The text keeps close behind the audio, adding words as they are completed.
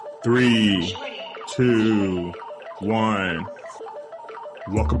Three, two, one.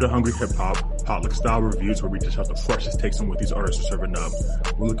 Welcome to Hungry Hip Hop, potluck style reviews where we dish out the freshest takes on what these artists are serving up.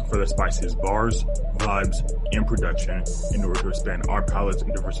 We're looking for the spiciest bars, vibes, and production in order to expand our palettes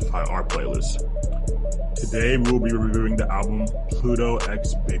and diversify our playlists. Today we will be reviewing the album Pluto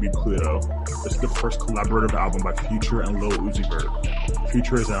x Baby Pluto. This is the first collaborative album by Future and Lil Uzi Vert.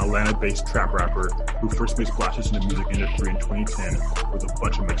 Future is an Atlanta-based trap rapper who first made splashes in the music industry in 2010 with a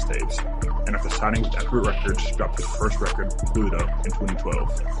bunch of mixtapes, and after signing with Epic Records, dropped his first record, Pluto, in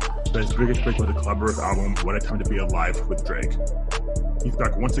 2012. But his biggest break was the collaborative album What a Time to Be Alive with Drake. He's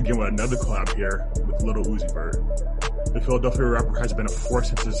back once again with another collab here with Lil Uzi Vert. The Philadelphia rapper has been a force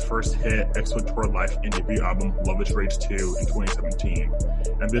since his first hit, Excellent Tour Life, and debut album, Love is Rage 2, in 2017,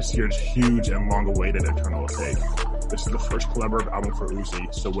 and this year's huge and long-awaited Eternal Take. This is the first collaborative album for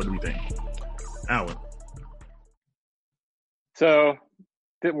Uzi, so what do we think? Alan? So,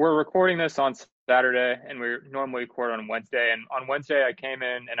 we're recording this on Saturday, and we normally record on Wednesday, and on Wednesday I came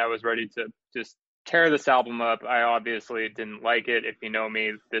in and I was ready to just tear this album up. I obviously didn't like it. If you know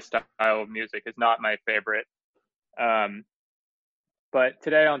me, this style of music is not my favorite. But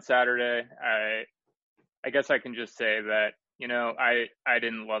today on Saturday, I guess I can just say that, you know, I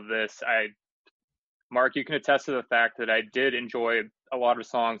didn't love this. Mark, you can attest to the fact that I did enjoy a lot of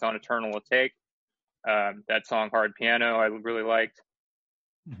songs on Eternal Take. That song, Hard Piano, I really liked.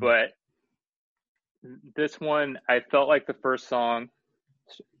 Mm-hmm. But this one, I felt like the first song,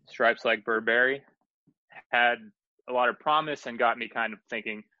 Stripes Like Burberry, had a lot of promise and got me kind of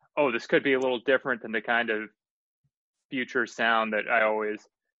thinking, oh, this could be a little different than the kind of Future sound that I always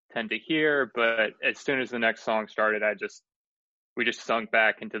tend to hear. But as soon as the next song started, we just sunk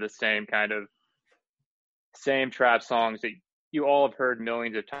back into the same trap songs that you all have heard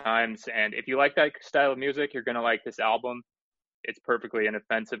millions of times. And if you like that style of music, you're going to like this album. It's perfectly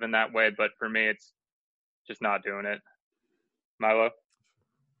inoffensive in that way, but for me, it's just not doing it. Milo?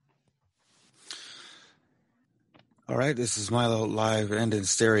 All right, this is Milo live and in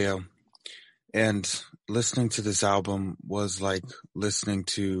stereo. And listening to this album was like listening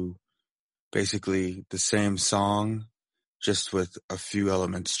to basically the same song, just with a few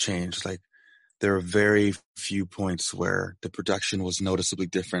elements changed. Like, there are very few points where the production was noticeably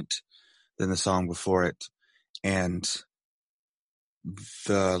different than the song before it. And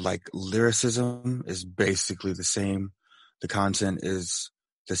the lyricism is basically the same. The content is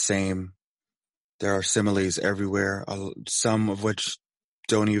the same. There are similes everywhere, some of which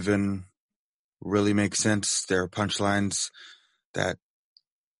don't even really make sense. There are punchlines that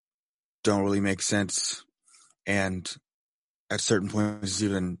don't really make sense. And at certain points,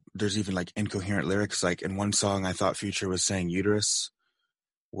 there's even like incoherent lyrics. Like in one song, I thought Future was saying uterus,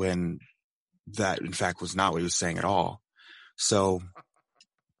 when that in fact was not what he was saying at all. So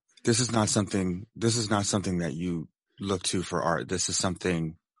this is not something that you look to for art. This is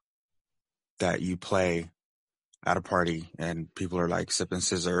something that you play at a party and people are like sipping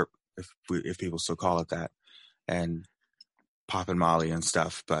scissor, if people still call it that, and popping Molly and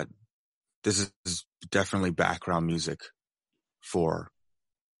stuff. But this is definitely background music for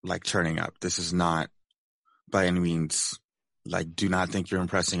like turning up. This is not by any means like, do not think you're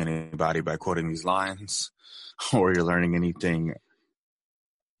impressing anybody by quoting these lines or you're learning anything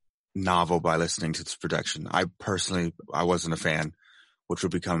novel by listening to this production. I wasn't a fan, which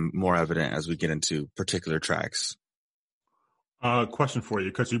will become more evident as we get into particular tracks. Question for you,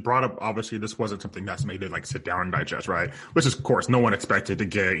 because you brought up, obviously, this wasn't something that's made to like sit down and digest, right? Which is, of course, no one expected to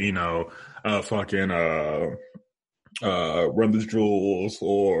get, Run the Jewels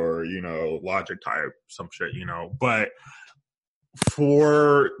or, Logic type, some shit, But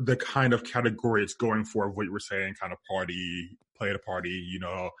for the kind of category it's going for, what you were saying, kind of party, play at a party,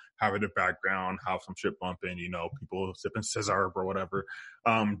 have it in the background, have some shit bumping, people sipping scissor or whatever.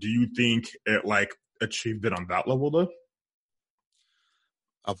 Do you think it like achieved it on that level though?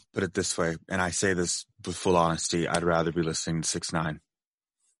 I'll put it this way, and I say this with full honesty, I'd rather be listening to 6ix9ine.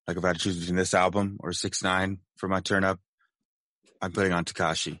 Like, if I had to choose between this album or 6ix9ine for my turn up, I'm putting on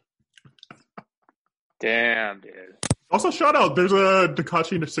Tekashi. Damn, dude. Also, shout out, there's a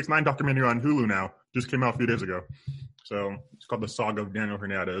Tekashi and 6ix9ine documentary on Hulu now. Just came out a few days ago. So, it's called The Saga of Daniel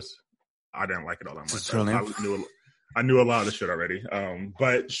Hernandez. I didn't like it all that much. I knew a lot of the shit already.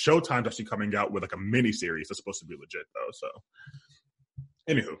 But Showtime's actually coming out with like a mini series that's supposed to be legit though, so.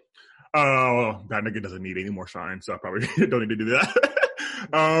 Anywho, that nigga doesn't need any more shine, so I probably don't need to do that.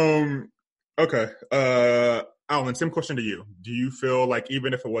 Okay. Alan, same question to you. Do you feel like,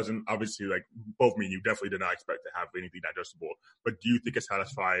 even if it wasn't, obviously, like, both me and you definitely did not expect to have anything digestible, but do you think it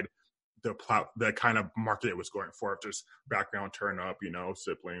satisfied the kind of market it was going for, just background turn up,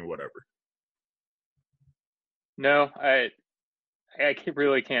 sibling, whatever. No, I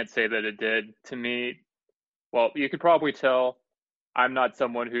really can't say that it did. To me, well, you could probably tell I'm not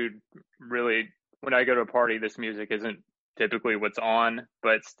someone who really, when I go to a party, this music isn't typically what's on.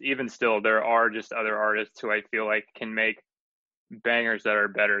 But even still, there are just other artists who I feel like can make bangers that are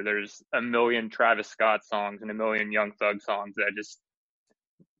better. There's a million Travis Scott songs and a million Young Thug songs that I just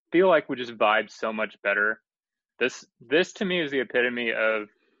feel like would just vibe so much better. This to me is the epitome of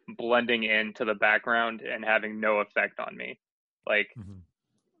blending into the background and having no effect on me. Like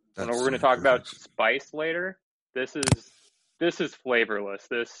when we're going to talk about spice later, this is flavorless.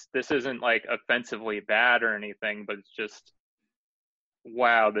 This isn't like offensively bad or anything, but it's just,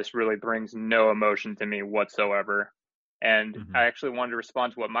 wow, this really brings no emotion to me whatsoever. And I actually wanted to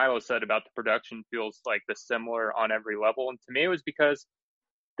respond to what Milo said about the production feels like the similar on every level. And to me, it was because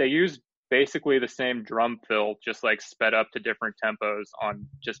they used basically the same drum fill, just like sped up to different tempos on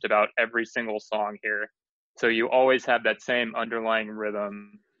just about every single song here. So you always have that same underlying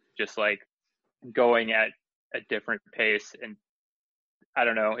rhythm, just like going at a different pace. And I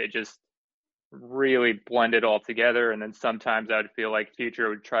don't know, it just really blended all together. And then sometimes I would feel like Future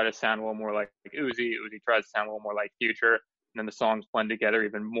would try to sound a little more like Uzi tries to sound a little more like Future, and then the songs blend together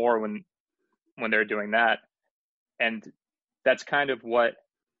even more when they're doing that. And that's kind of why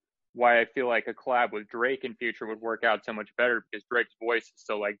I feel like a collab with Drake and Future would work out so much better, because Drake's voice is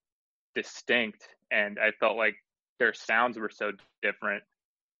so like distinct, and I felt like their sounds were so different.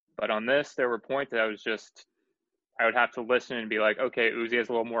 But on this, there were points that I would have to listen and be like, okay, Uzi has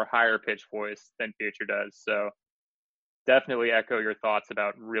a little more higher pitched voice than Future does. So definitely echo your thoughts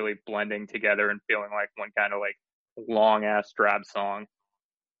about really blending together and feeling like one kind of like long ass drab song.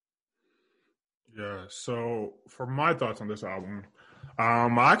 Yeah. So for my thoughts on this album,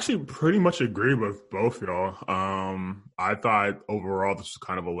 I actually pretty much agree with both y'all. I thought overall this was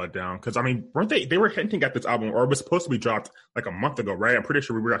kind of a letdown because weren't they were hinting at this album, or it was supposed to be dropped like a month ago, right? I'm pretty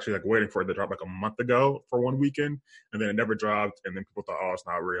sure we were actually like waiting for it to drop like a month ago for one weekend, and then it never dropped, and then people thought, oh, it's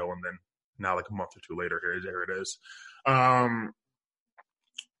not real, and then now like a month or two later, here it is.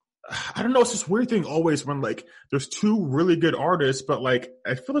 I don't know. It's this weird thing always when like there's two really good artists, but like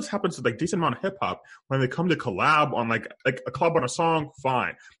I feel this happens to like decent amount of hip hop when they come to collab on like a collab on a song,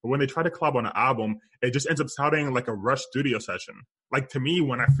 fine. But when they try to collab on an album, it just ends up sounding like a rushed studio session. Like to me,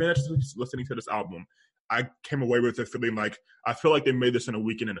 when I finished listening to this album, I came away with it feeling like I feel like they made this in a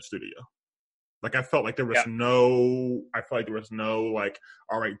weekend in a studio. Like I felt like there was no like,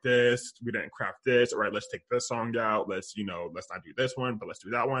 all right, we didn't craft this. All right, let's take this song out. Let's not do this one, but let's do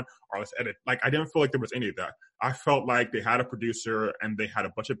that one. Or let's edit. Like I didn't feel like there was any of that. I felt like they had a producer and they had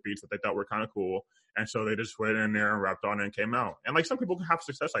a bunch of beats that they thought were kind of cool. And so they just went in there and rapped on it and came out. And like some people can have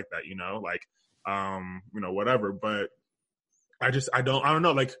success like that, whatever. But I don't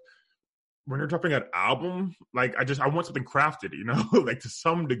know. Like, when you're dropping an album, like I want something crafted, like to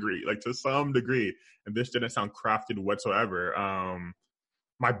some degree, and this didn't sound crafted whatsoever.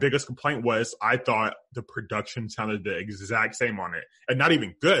 My biggest complaint was I thought the production sounded the exact same on it, and not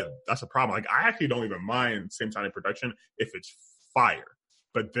even good. That's a problem. Like I actually don't even mind same sounding production if it's fire,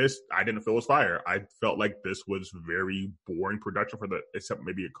 but this I didn't feel was fire. I felt like this was very boring production except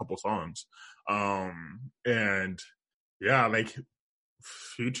maybe a couple songs, and yeah, like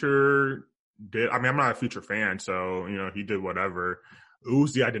Future did. I'm not a Future fan, so he did whatever.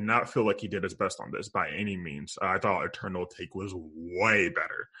 Uzi, I did not feel like he did his best on this by any means. I thought Eternal Take was way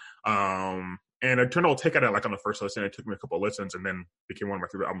better. And Eternal Take I like on the first listen. It took me a couple of listens, and then became one of my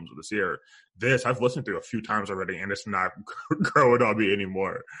favorite albums of this year. This I've listened to a few times already, and it's not growing on me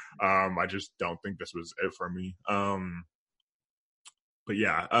anymore. I just don't think this was it for me. But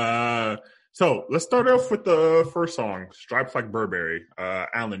yeah. So let's start off with the first song, Stripes Like Burberry.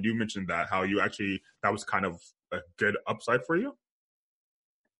 Alan, you mentioned that was kind of a good upside for you.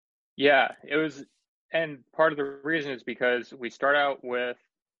 Yeah, it was. And part of the reason is because we start out with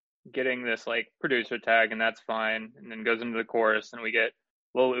getting this like producer tag, and that's fine. And then goes into the chorus and we get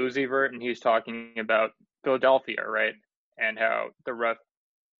Lil Uzi Vert, and he's talking about Philadelphia, right? And how the rough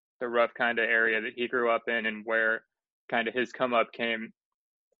kind of area that he grew up in and where kind of his come up came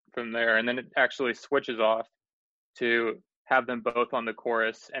from there. And then it actually switches off to have them both on the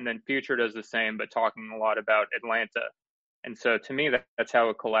chorus, and then Future does the same, but talking a lot about Atlanta. And so to me, that's how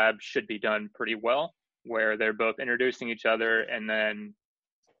a collab should be done pretty well, where they're both introducing each other, and then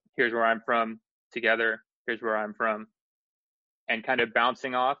here's where I'm from together, here's where I'm from, and kind of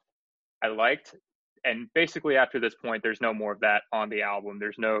bouncing off. I liked, and basically after this point, there's no more of that on the album.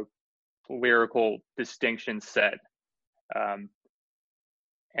 There's no lyrical distinction set.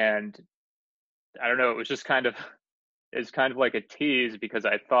 And I don't know, it's kind of like a tease because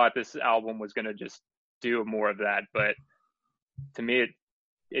I thought this album was going to just do more of that, but to me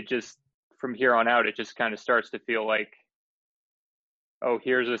it just, from here on out, it just kind of starts to feel like, oh,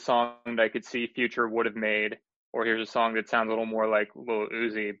 here's a song that I could see Future would have made, or here's a song that sounds a little more like Lil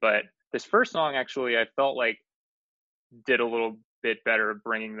Uzi. But this first song, actually, I felt like did a little bit better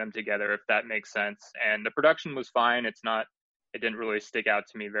bringing them together, if that makes sense. And the production was fine. It didn't really stick out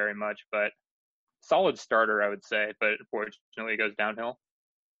to me very much, but solid starter, I would say. But unfortunately, it goes downhill.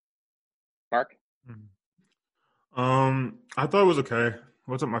 Mark? I thought it was okay.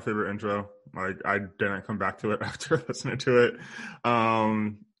 Wasn't my favorite intro. Like, I didn't come back to it after listening to it.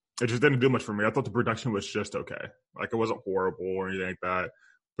 It just didn't do much for me. I thought the production was just okay. Like, it wasn't horrible or anything like that,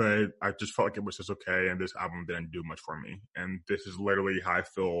 but I just felt like it was just okay, and this album didn't do much for me. And this is literally how I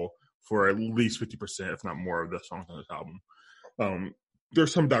feel for at least 50%, if not more, of the songs on this album.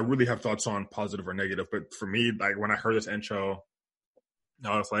 There's some that I really have thoughts on, positive or negative, but for me, like, when I heard this intro,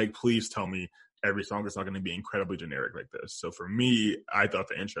 I was like, please tell me every song is not going to be incredibly generic like this. So for me, I thought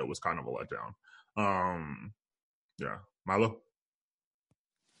the intro was kind of a letdown. Yeah. Milo?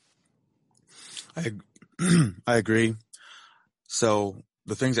 I agree. So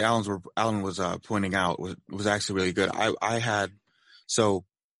the things Alan was pointing out was actually really good. I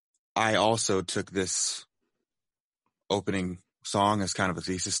also took this opening song as kind of a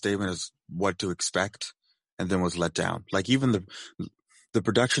thesis statement as what to expect, and then was let down. Like, even the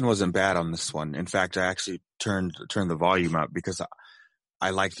production wasn't bad on this one. In fact, I actually turned the volume up because I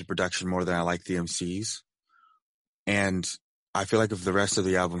liked the production more than I liked the MCs. And I feel like if the rest of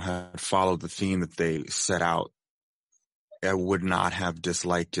the album had followed the theme that they set out, I would not have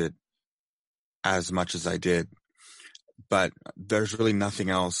disliked it as much as I did. But there's really nothing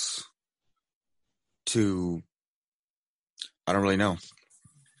else I don't really know.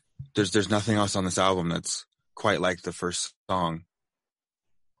 There's nothing else on this album that's quite like the first song.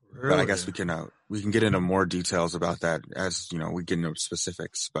 Really? But I guess we can get into more details about that as, we get into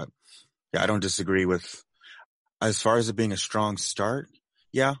specifics. But yeah, I don't disagree with, as far as it being a strong start.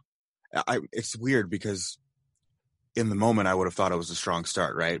 Yeah, it's weird because in the moment I would have thought it was a strong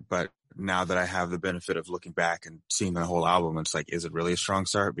start, right? But now that I have the benefit of looking back and seeing the whole album, it's like, is it really a strong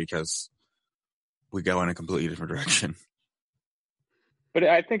start? Because we go in a completely different direction. But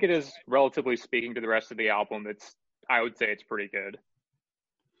I think it is, relatively speaking to the rest of the album, I would say it's pretty good.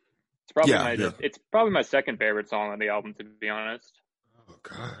 It's probably my second favorite song on the album, to be honest. Oh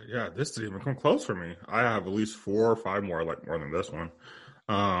God, yeah, this didn't even come close for me. I have at least 4 or 5 more I like more than this one.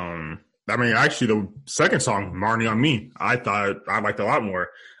 Actually, the second song, "Marnie on Me," I thought I liked a lot more.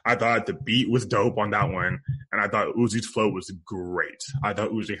 I thought the beat was dope on that one, and I thought Uzi's flow was great. I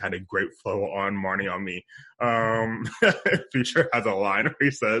thought Uzi had a great flow on "Marnie on Me." Future has a line where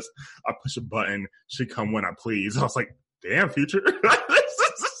he says, "I push a button, she come when I please." I was like, "Damn, Future."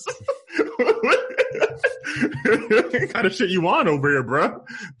 What kind of shit you on over here, bro?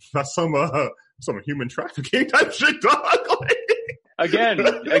 That's some human trafficking type shit, dog. Again,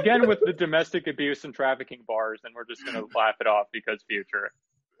 with the domestic abuse and trafficking bars, and we're just gonna laugh it off because Future.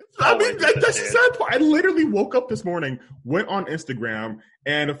 That's the sad part. I literally woke up this morning, went on Instagram,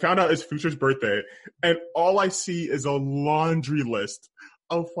 and found out it's Future's birthday, and all I see is a laundry list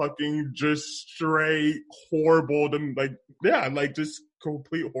of fucking just straight horrible, just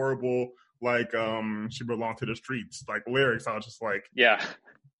complete horrible, she belonged to the streets, lyrics. I was just like, yeah,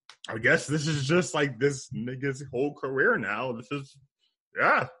 I guess this is just like this nigga's whole career now. This is,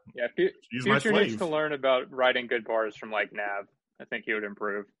 yeah. Future needs to learn about writing good bars from Nav. I think he would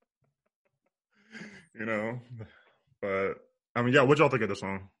improve. But what'd y'all think of the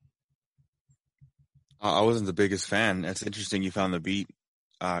song? I wasn't the biggest fan. It's interesting you found the beat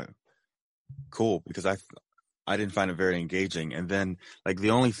cool, because I didn't find it very engaging. And then the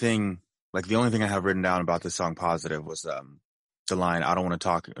only thing I have written down about this song positive was the line, "I don't want to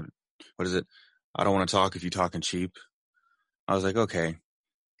talk." What is it? "I don't want to talk if you're talking cheap." I was like, okay,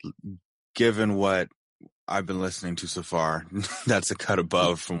 given what I've been listening to so far, that's a cut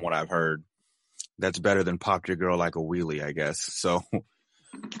above from what I've heard. That's better than "Popped Your Girl Like a Wheelie," I guess. So,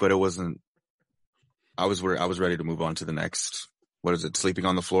 but it wasn't. I was ready to move on to the next. What is it? "Sleeping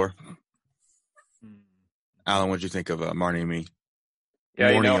on the Floor." Alan, what'd you think of "Marnie and Me"?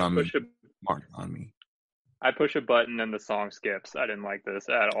 Yeah, Marnie on Me. I push a button and the song skips. I didn't like this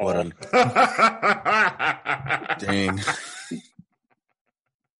at all. Dang.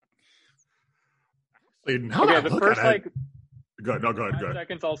 The first Go ahead. 5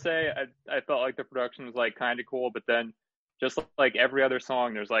 seconds I'll say I felt like the production was kind of cool, but then just like every other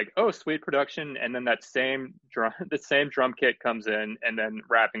song, there's like, oh, sweet production, and then that same drum, the same drum kit comes in, and then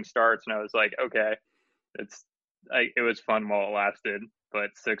rapping starts, and I was like, okay, it was fun while it lasted, but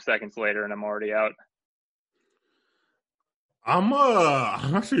 6 seconds later, and I'm already out. I'm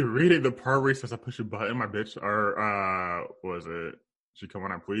actually reading the part where he says I push a button, my bitch, or was it she come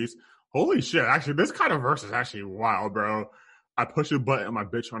on out, please? Holy shit! Actually, this kind of verse is actually wild, bro. I push a button, my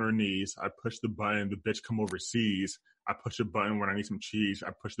bitch on her knees. I push the button, the bitch come overseas. I push a button when I need some cheese. I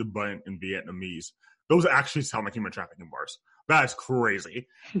push the button in Vietnamese. Those actually sound like human trafficking bars. That's crazy.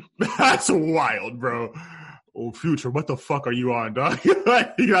 That's wild, bro. Oh, Future, what the fuck are you on, dog?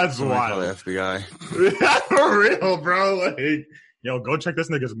 That's wild. FBI. Yeah, for real, bro. Like, yo, go check this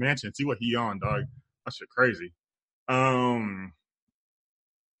nigga's mansion. See what he on, dog. That shit crazy. Wow.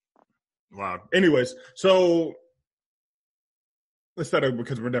 Anyways, so instead of,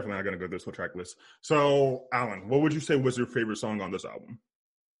 because we're definitely not going to go through this whole track list. So, Alan, what would you say was your favorite song on this album?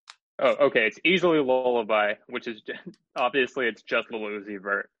 Oh, okay. It's easily Lullaby, which is obviously it's just Lil Uzi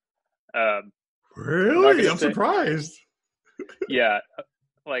Vert. Really? I'm surprised. Yeah.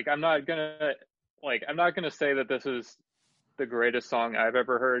 Like, I'm not gonna say that this is the greatest song I've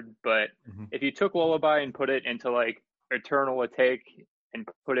ever heard, but if you took Lullaby and put it into like Eternal Atake and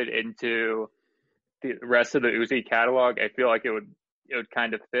put it into the rest of the Uzi catalog, I feel like it would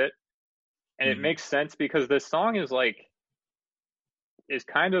kind of fit. And it makes sense because this song is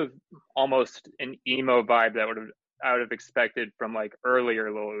kind of almost an emo vibe that I would have expected from like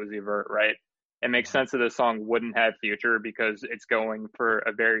earlier Lil Uzi Vert, right? It makes sense that this song wouldn't have Future because it's going for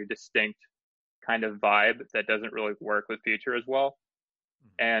a very distinct kind of vibe that doesn't really work with Future as well.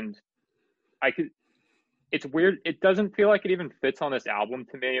 And it's weird. It doesn't feel like it even fits on this album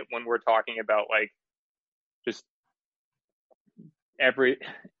to me when we're talking about like just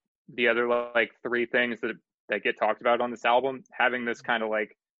the other like three things that get talked about on this album. Having this kind of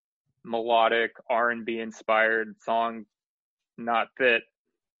like melodic R&B inspired song not fit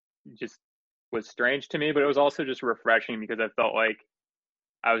just was strange to me, but it was also just refreshing because I felt like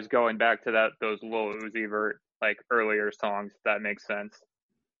I was going back to those Lil Uzi Vert like earlier songs, if that makes sense.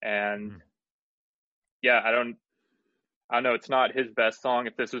 And yeah, I don't know. It's not his best song.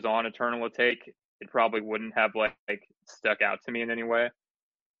 If this was on Eternal Atake, it probably wouldn't have like stuck out to me in any way.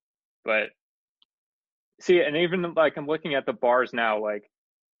 But see, and even like I'm looking at the bars now, like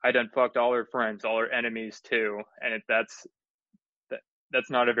I done fucked all her friends, all her enemies too, and that's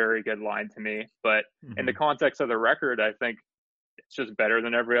not a very good line to me. But in the context of the record, I think it's just better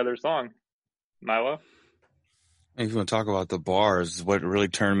than every other song. Milo? If you want to talk about the bars, what really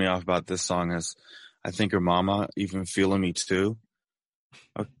turned me off about this song is I think her mama even feeling me too.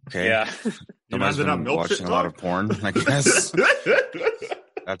 Okay. Yeah. Somebody's been watching a lot of porn, I guess.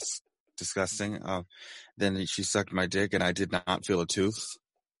 That's disgusting. Then she sucked my dick and I did not feel a tooth.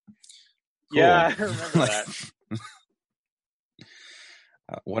 Cool. Yeah, I remember that.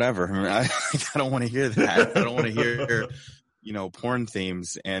 Whatever. I mean, I don't want to hear that. I don't want to hear, porn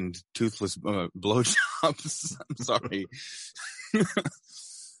themes and toothless blowjobs. I'm sorry.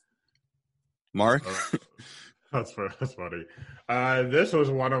 Mark? That's funny. This was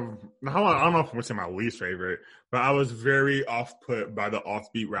one of, I don't know if I'm going to say my least favorite, but I was very off-put by the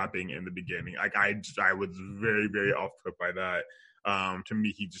offbeat rapping in the beginning. Like I was very, very off-put by that. To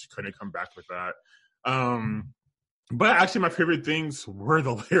me, he just couldn't come back with that. But actually, my favorite things were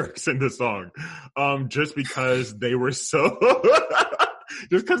the lyrics in this song, just because they were so,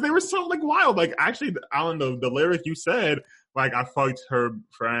 like wild. Like actually, Alan, the lyric you said, like I fucked her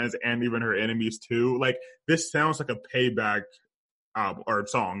friends and even her enemies too. Like this sounds like a payback or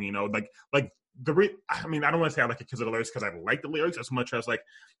song, like I don't want to say I like it because of the lyrics, because I like the lyrics as much as like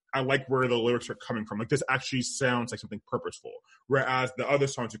I like where the lyrics are coming from. Like this actually sounds like something purposeful. Whereas the other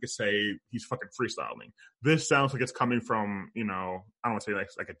songs you could say he's fucking freestyling. This sounds like it's coming from, I don't want to say like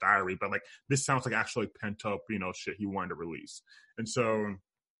a diary, but like this sounds like actually pent up, shit he wanted to release. And so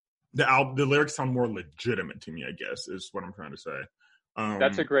the lyrics sound more legitimate to me, I guess, is what I'm trying to say.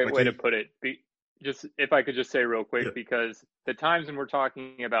 That's a great way to put it. Just if I could just say real quick, because the times when we're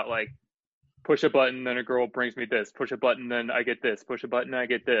talking about like push a button, then a girl brings me this, push a button, then I get this, push a button, I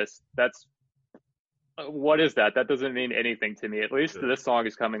get this. That's what is that? That doesn't mean anything to me. At least this song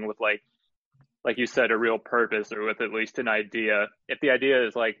is coming with like you said, a real purpose, or with at least an idea. If the idea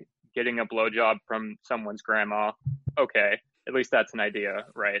is like getting a blowjob from someone's grandma, okay, at least that's an idea,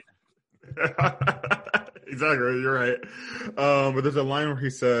 right? Exactly, you're right. But there's a line where he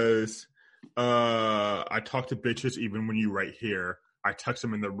says, I talk to bitches even when you right here. I text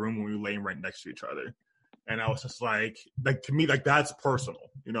them in the room when we laying right next to each other. And I was just like to me, like that's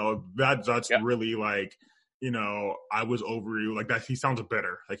personal, that's really like, you know, I was over you. Like that, he sounds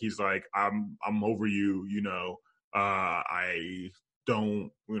bitter. Like he's like, I'm over you. You know, I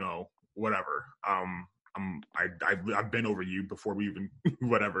don't, you know, whatever. I've been over you before we even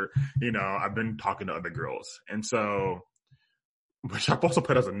whatever. You know, I've been talking to other girls, and so. Which I've also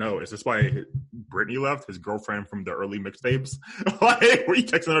put as a note. Is this why Brittany left? His girlfriend from the early mixtapes? Like, were you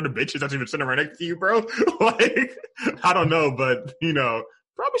texting other bitches that's even sitting right next to you, bro? Like, I don't know, but, you know,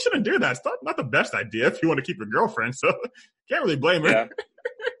 probably shouldn't do that. It's not the best idea if you want to keep your girlfriend, so can't really blame her.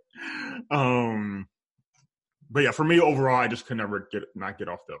 Yeah. But yeah, for me, overall, I just could never not get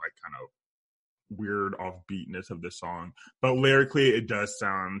off the, like, kind of weird offbeatness of this song. But lyrically, it does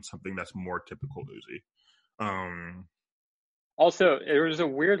sound something that's more typical Uzi. Also, there was a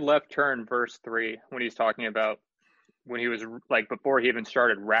weird left turn verse 3 when he's talking about when he was like before he even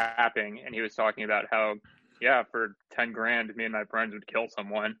started rapping, and he was talking about how, yeah, for 10 grand, me and my friends would kill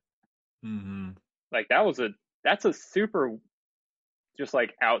someone. Mm-hmm. Like that's a super just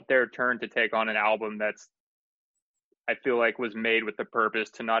like out there turn to take on an album that's I feel like was made with the purpose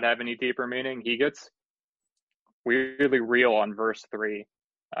to not have any deeper meaning. He gets weirdly real on verse 3,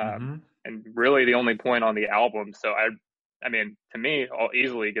 and really the only point on the album. So I mean, to me, I'll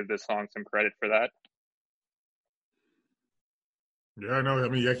easily give this song some credit for that. Yeah, no, I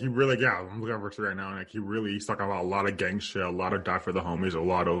mean, yeah, he really, yeah, I'm looking at verse right now, and like, he's talking about a lot of gang shit, a lot of die for the homies, a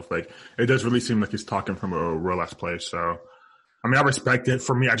lot of, like, it does really seem like he's talking from a real-ass place, so, I mean, I respect it.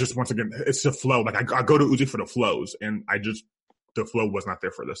 For me, I just, once again, it's the flow. Like, I go to Uzi for the flows, and the flow was not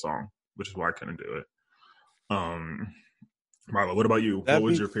there for this song, which is why I couldn't do it. Marlo, what about you? What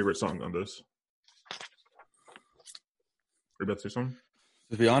was your favorite song on this? Are you about to say something?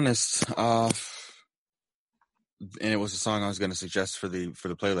 To be honest, and it was a song I was going to suggest for the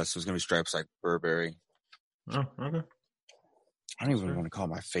playlist. It was going to be Stripes Like Burberry. Oh, okay. I don't even want to call it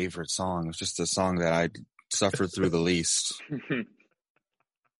my favorite song. It's just a song that I suffered through the least. And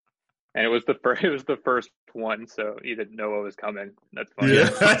it was the first one, so you didn't know what was coming. That's funny.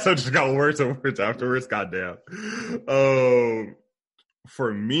 Yeah, so it just got worse and worse afterwards. Goddamn.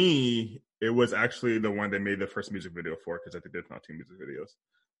 For me, it was actually the one they made the first music video for, because I think there's not 2 music videos.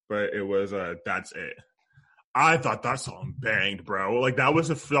 But it was That's It. I thought that song banged, bro. Like that was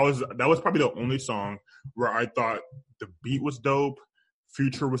probably the only song where I thought the beat was dope,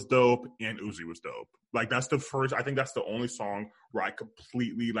 Future was dope, and Uzi was dope. Like that's the first. I think that's the only song where I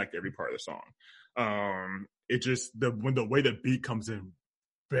completely liked every part of the song. It just when the way the beat comes in,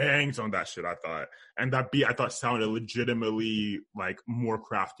 bangs on that shit. I thought, and that beat I thought sounded legitimately like more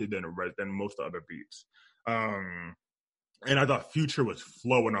crafted than most other beats. And I thought Future was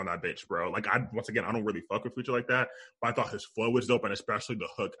flowing on that bitch, bro. Like I don't really fuck with Future like that, but I thought his flow was dope, and especially the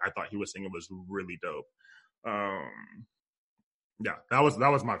hook I thought he was singing was really dope. Yeah, that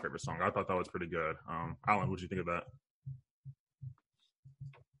was my favorite song. I thought that was pretty good. Alan, what'd you think of that?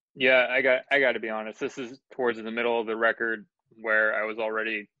 Yeah, I got to be honest. This is towards the middle of the record where I was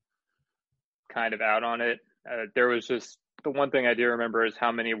already kind of out on it. There was just the one thing I do remember is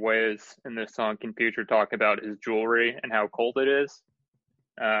how many ways in this song can Future talk about his jewelry and how cold it is.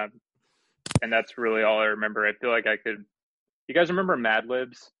 And that's really all I remember. I feel like I could. You guys remember Mad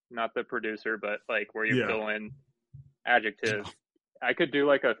Libs? Not the producer, but like where you fill in adjectives. I could do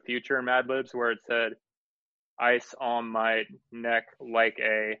like a Future Mad Libs where it said ice on my neck like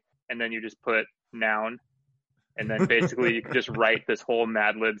a, and then you just put noun. And then basically you could just write this whole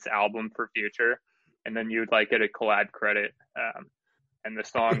Mad Libs album for Future, and then you'd like get a collab credit. And the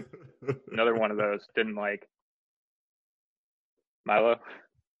song, another one of those, didn't like. Milo?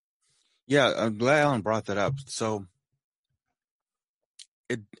 Yeah, I'm glad Alan brought that up. So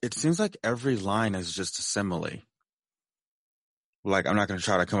it seems like every line is just a simile. Like, I'm not going to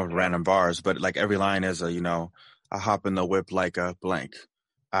try to come up with random bars, but like every line is I hop in the whip like a blank.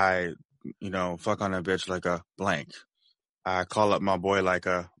 I, fuck on a bitch like a blank. I call up my boy like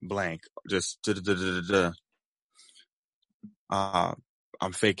a blank. Just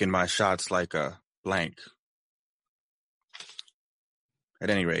I'm faking my shots like a blank.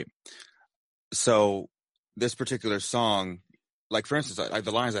 At any rate, so this particular song, like for instance, like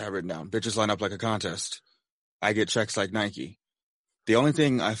the lines I have written down: bitches line up like a contest. I get checks like Nike. The only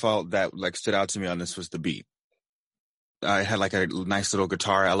thing I felt that like stood out to me on this was the beat. I had like a nice little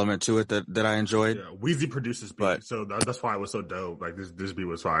guitar element to it that I enjoyed. Yeah, Weezy produces beat, so that's why it was so dope. Like this beat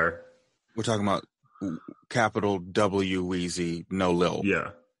was fire. We're talking about capital W Weezy, no Lil.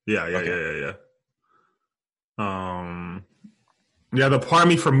 Yeah. Yeah, the part of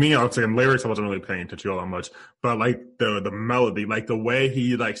me, for me, I would say in lyrics, I wasn't really paying attention all that much, but like the melody, like the way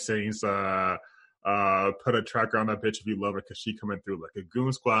he like sings, Put a tracker on that bitch if you love her because she coming through like a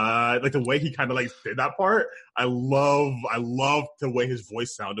goon squad. Like the way he kind of like did that part. I love the way his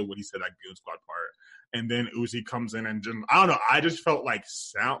voice sounded when he said that goon squad part. And then Uzi comes in and just, I don't know. I just felt like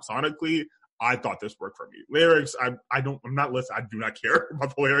sonically, I thought this worked for me. Lyrics, I'm not listening. I do not care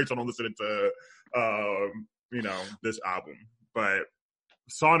about the lyrics. I don't listen to, this album. But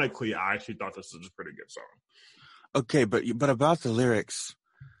sonically, I actually thought this was a pretty good song. Okay, but about the lyrics,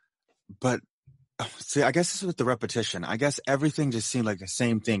 but see, I guess this is with the repetition. I guess everything just seemed like the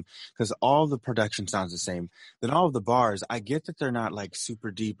same thing because all the production sounds the same. Then all of the bars, I get that they're not like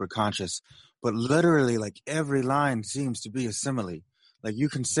super deep or conscious, but literally like every line seems to be a simile. Like you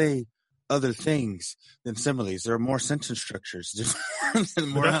can say other things than similes. There are more sentence structures. That's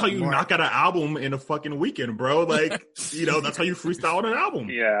how you knock out an album in a fucking weekend, bro. Like, that's how you freestyle an album.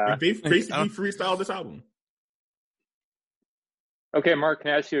 Yeah. Like, they basically freestyled this album. Okay, Mark,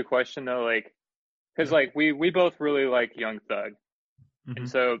 can I ask you a question though? Like, because like we both really like Young Thug, and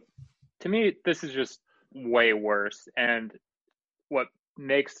so to me this is just way worse. And what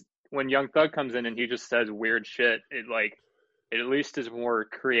makes when Young Thug comes in and he just says weird shit, it at least is more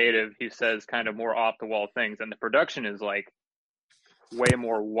creative. He says kind of more off the wall things, and the production is like way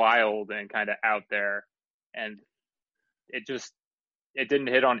more wild and kind of out there. And it didn't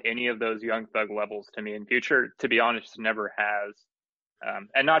hit on any of those Young Thug levels to me. And Future, to be honest, never has.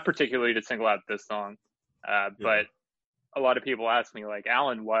 And not particularly to single out this song, but a lot of people ask me like,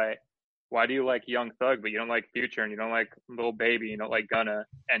 Alan, why do you like Young Thug, but you don't like Future, and you don't like Lil Baby, you don't like Gunna?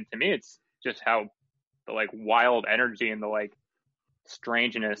 And to me, it's just how the like wild energy and the like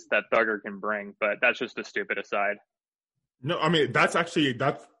strangeness that Thugger can bring. But that's just a stupid aside. No, I mean, that's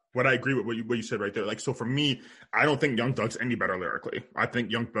what I agree with what you said right there. Like, so for me, I don't think Young Thug's any better lyrically. I think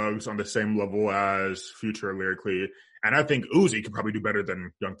Young Thug's on the same level as Future lyrically. And I think Uzi could probably do better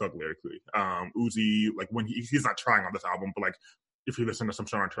than Young Thug lyrically. Uzi, like when he's not trying on this album, but like if you listen to some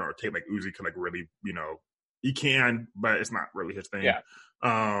Sean Turner tape, like Uzi could like really, he can, but it's not really his thing. Yeah.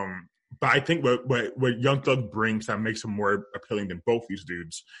 But I think what Young Thug brings that makes him more appealing than both these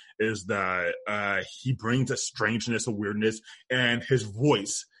dudes is that he brings a strangeness, a weirdness, and his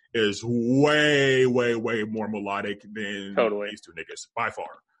voice is way, way, way more melodic than these two niggas by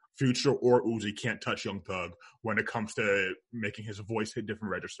far. Future or Uzi can't touch Young Thug when it comes to making his voice hit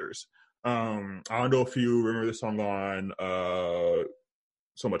different registers. I don't know if you remember the song on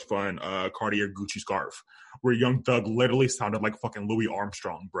So Much Fun, Cartier Gucci Scarf, where Young Thug literally sounded like fucking Louis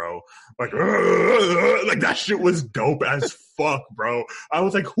Armstrong, bro. Like that shit was dope as fuck, bro. I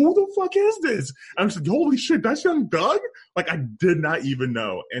was like, who the fuck is this? I was like, holy shit, that's Young Thug? Like, I did not even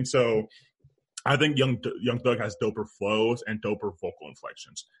know. And so I think Young Thug has doper flows and doper vocal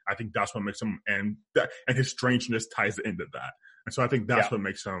inflections. I think that's what makes him, and his strangeness ties into that. And so I think that's what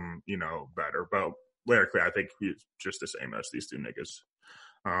makes him, better. But lyrically, I think he's just the same as these two niggas.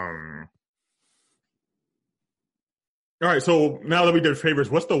 All right, so now that we did favorites,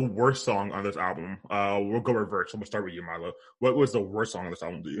 what's the worst song on this album? We'll go reverse. So we'll start with you, Milo. What was the worst song on this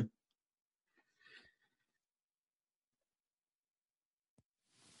album to you?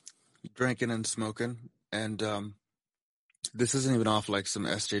 Drinking and smoking, and this isn't even off like some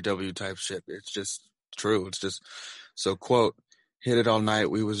SJW type shit. It's just true. It's just so quote, hit it all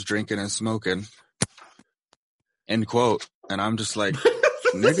night. We was drinking and smoking, end quote. And I'm just like,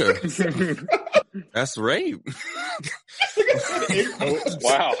 nigga, that's rape.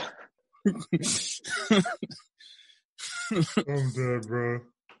 Wow. I'm dead, bro.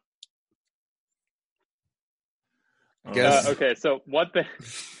 Okay, so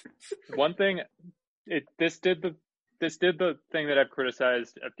one thing, this did the thing that I've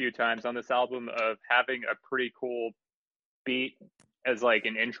criticized a few times on this album of having a pretty cool beat as like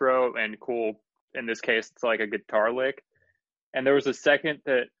an intro and cool, in this case, it's like a guitar lick. And there was a second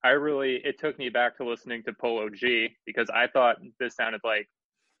that it took me back to listening to Polo G, because I thought this sounded like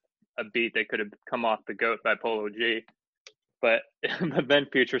a beat that could have come off The GOAT by Polo G. But then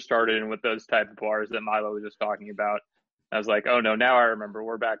Future started in with those type of bars that Milo was just talking about. I was like, oh no, now I remember.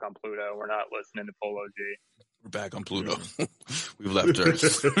 We're back on Pluto. We're not listening to Polo G. We're back on Pluto. We've left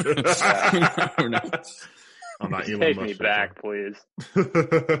Earth. I'm not Elon Take Musk me back, please.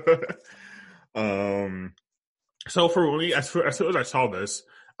 So for me, as soon as I saw this,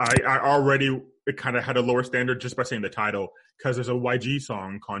 I already kind of had a lower standard just by saying the title, because there's a YG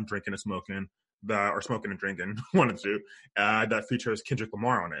song called Drinking and Smoking, or Smoking and Drinking, one of the two, that features Kendrick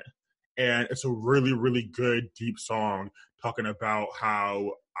Lamar on it. And it's a really, really good, deep song talking about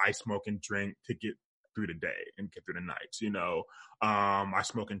how I smoke and drink to get through the day and get through the nights. I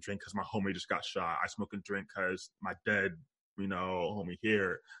smoke and drink because my homie just got shot. I smoke and drink because my dad, homie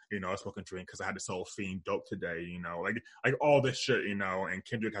here, I smoke and drink because I had to sell fiend dope today, like all this shit, and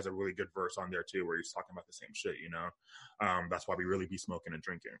Kendrick has a really good verse on there too, where he's talking about the same shit, that's why we really be smoking and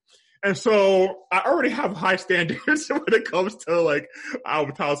drinking. And so I already have high standards when it comes to like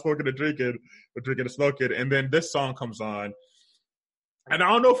how smoking and drinking, or drinking and smoking. And then this song comes on. And I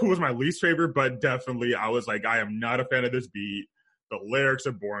don't know if it was my least favorite, but definitely I was like, I am not a fan of this beat. The lyrics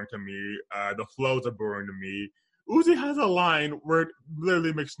are boring to me. The flows are boring to me. Uzi has a line where it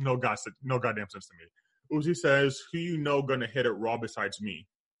literally makes no goddamn sense to me. Uzi says, who gonna hit it raw besides me?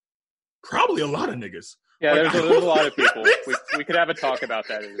 Probably a lot of niggas. Yeah, like, there's a lot of people. We could have a talk about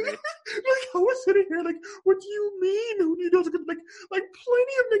that easily. Like, I was sitting here like, what do you mean? Who doesn't like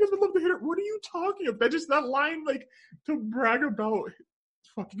plenty of niggas would love to hit it. What are you talking about? That line, like, to brag about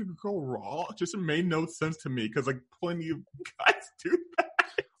fucking go raw just made no sense to me, because like plenty of guys do that.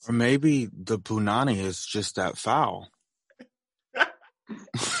 Or maybe the punani is just that foul.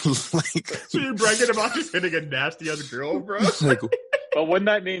 Like, so you're bragging about just hitting a nasty other girl, bro? Like, but wouldn't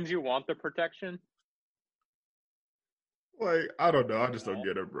that mean you want the protection? Like, I don't know. I just don't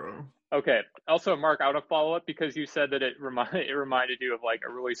get it, bro. Okay. Also, Mark, I want to follow up because you said that it reminded you of like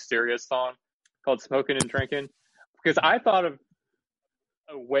a really serious song called "Smoking and Drinking," because I thought of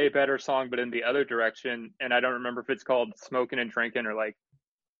a way better song, but in the other direction, and I don't remember if it's called "Smoking and Drinking" or like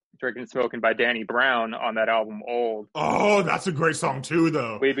 "Drinking and Smoking" by Danny Brown on that album Old. Oh, that's a great song too,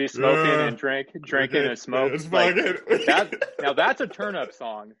 though. We be smoking and drinking and smoke. Like, now that's a turn up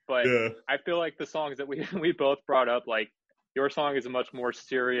song, but I feel like the songs that we both brought up, like your song is a much more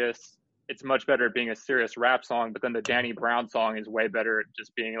serious. It's much better at being a serious rap song, but then the Danny Brown song is way better at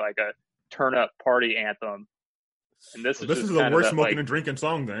just being like a turn up party anthem. And this is the worst smoking and drinking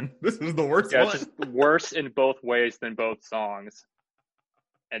song. Then this is the worst. Yeah, one. it's just worse in both ways than both songs.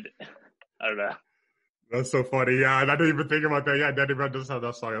 And I don't know. That's so funny. Yeah, and I didn't even think about that. Yeah, Danny Brown does have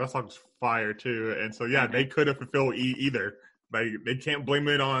that song. That song's fire too. And so yeah, they could have fulfilled either. Like they can't blame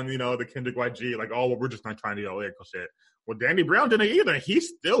it on the Kendrick YG. Like, oh, well, we're just not trying to lyrical shit. Well, Danny Brown didn't either. He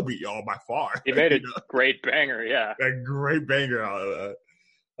still beat y'all by far. He made a great banger. Yeah, a great banger out of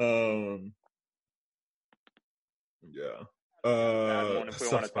that. Yeah. If we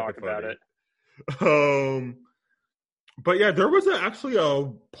want to talk about it. But yeah, there was actually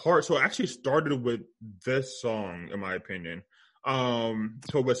a part. So it actually started with this song, in my opinion. So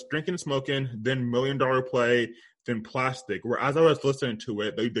it was Drinking and Smoking, then $1 Million Play, then Plastic. Where as I was listening to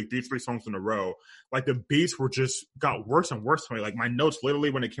it, these 3 songs in a row, like the beats got worse and worse for me. Like my notes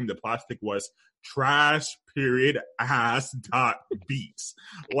literally when it came to Plastic was trash, period, ass, dot, beats.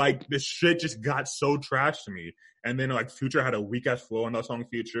 Like this shit just got so trash to me. And then like Future had a weak ass flow on that song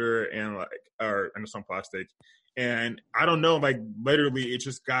Future and the song Plastic. And I don't know, like literally it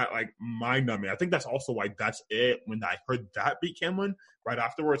just got like mind numbing. I think that's also why That's It. When I heard that beat came on right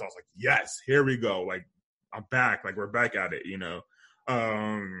afterwards, I was like, yes, here we go. Like I'm back. Like we're back at it, But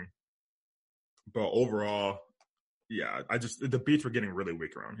overall, yeah, the beats were getting really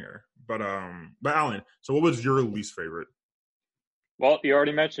weak around here. But Alan, so what was your least favorite? Well, you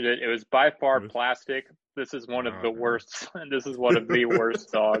already mentioned it. It was by far Plastic. This is one of the worst. This is one of the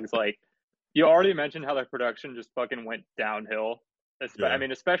worst songs. Like, you already mentioned how the production just fucking went downhill. I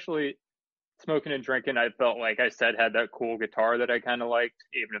mean, especially Smoking and Drinking, I felt like I said had that cool guitar that I kind of liked,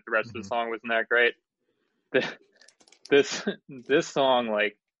 even if the rest of the song wasn't that great. This song,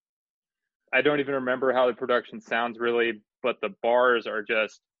 like, I don't even remember how the production sounds really, but the bars are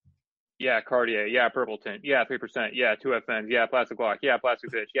just, yeah, Cartier, yeah, Purple Tint, yeah, 3%, yeah, 2FNs, yeah, Plastic Block, yeah,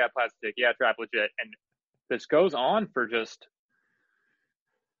 Plastic Bitch, yeah, Plastic, yeah, Trap Legit. And this goes on for just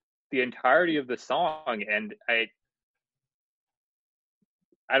the entirety of the song, and I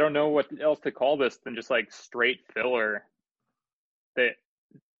don't know what else to call this than just like straight filler. That,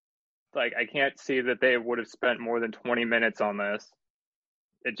 like, I can't see that they would have spent more than 20 minutes on this.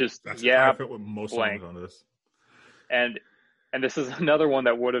 It just That's how I felt with most songs on this. And this is another one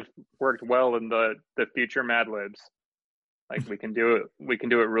that would have worked well in the future Mad Libs. Like we can do it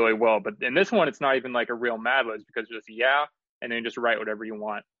really well. But in this one, it's not even like a real Mad Libs because it's just and then just write whatever you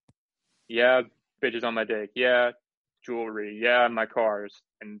want. Yeah, bitches on my dick. Yeah, jewelry. Yeah, my cars.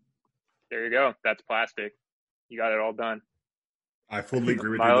 And there you go. That's Plastic. You got it all done. I fully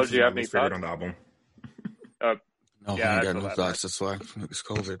agree with you. Miles, this is my least favorite on the album. No, yeah, I got no thoughts. That's why it's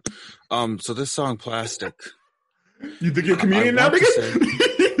COVID. So this song, Plastic. You think you're a comedian now,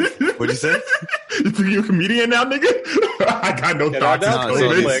 nigga? What'd you say? You think you're a comedian now, nigga? I got no thoughts. That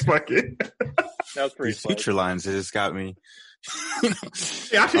was pretty These future lines, it just got me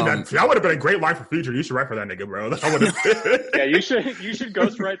Yeah, actually, that would have been a great line for Future. You should write for that nigga, bro. That would have Yeah, you should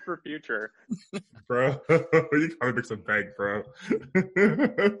ghostwrite for Future. Bro, you gotta make some bank, bro.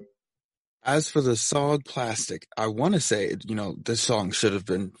 As for the solid plastic, I want to say, this song should have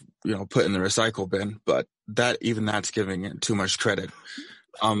been, put in the recycle bin, but that's giving it too much credit.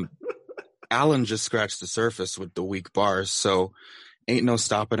 Alan just scratched the surface with the weak bars, so ain't no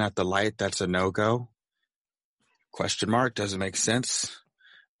stopping at the light. That's a no-go. Question mark, doesn't make sense.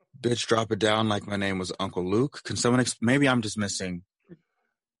 Bitch, drop it down like my name was Uncle Luke. Can someone, maybe I'm just missing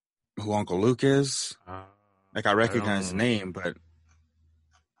who Uncle Luke is? Like, I recognize the name, but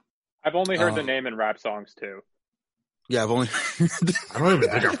I've only heard the name in rap songs too. Yeah, I've only. I don't even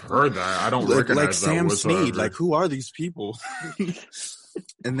think I've heard that. I don't recognize like that Sam whatsoever. Snead. Like, who are these people?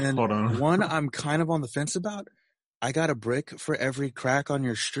 And then Hold on. one I'm kind of on the fence about. I got a brick for every crack on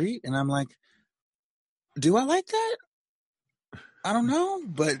your street, and I'm like, do I like that? I don't know,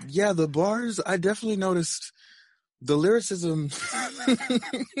 but yeah, the bars. I definitely noticed the lyricism.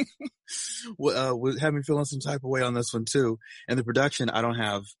 Would have me feeling some type of way on this one too, and the production. I don't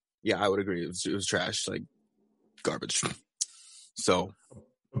have. Yeah, I would agree. It was trash, like garbage. So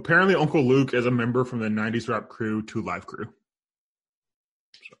apparently, Uncle Luke is a member from the '90s rap crew, Two Live Crew.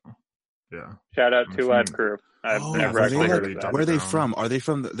 So, yeah. Shout out to Live Crew. I've never actually heard of that. Where are they from? Are they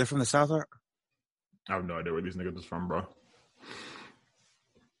from? They're from the South? I have no idea where these niggas is from, bro.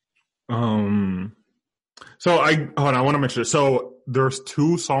 So I want to mention this. So there's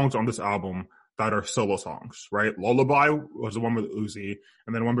 2 songs on this album that are solo songs, right? Lullaby was the one with Uzi,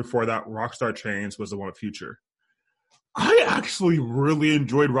 and then one before that, Rockstar Chains, was the one with Future. I actually really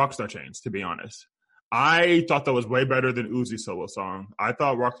enjoyed Rockstar Chains, to be honest. I thought that was way better than Uzi's solo song. I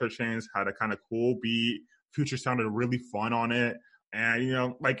thought Rockstar Chains had a kind of cool beat. Future sounded really fun on it.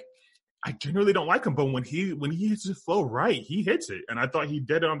 And, I generally don't like him, but when he hits his flow right, he hits it. And I thought he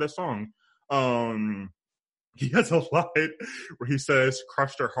did it on this song. He has a line where he says,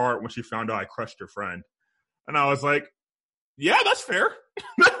 crushed her heart when she found out I crushed her friend. And I was like, yeah, that's fair.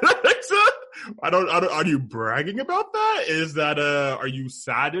 Are you bragging about that? Is that, are you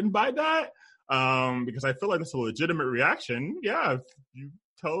saddened by that? Because I feel like that's a legitimate reaction. Yeah. If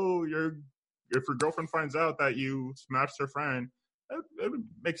your girlfriend finds out that you smashed her friend, it would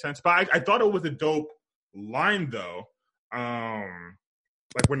make sense. But I thought it was a dope line though.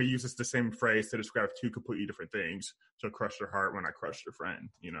 Like when he uses the same phrase to describe 2 completely different things. So crushed her heart when I crushed her friend,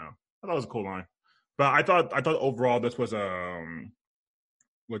 I thought it was a cool line. But I thought overall this was and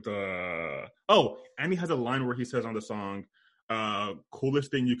he has a line where he says on the song,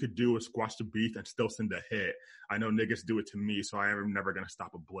 coolest thing you could do is squash the beef and still send a hit. I know niggas do it to me, so I am never gonna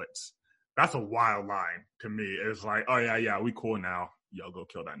stop a blitz. That's a wild line to me. It's like, oh yeah, we cool now. Yo, go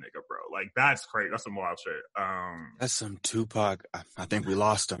kill that nigga, bro. Like, that's crazy. That's some wild shit. That's some Tupac. I think we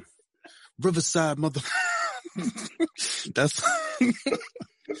lost him. Riverside, mother. That's. Yeah,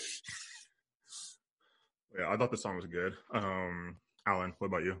 I thought the song was good. Alan, what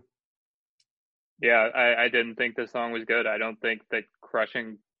about you? Yeah, I didn't think the song was good. I don't think that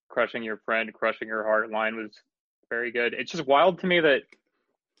crushing your friend, crushing her heart line was very good. It's just wild to me that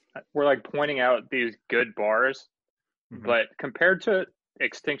we're like pointing out these good bars, but compared to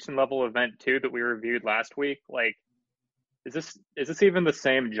Extinction Level Event 2 that we reviewed last week, like, is this even the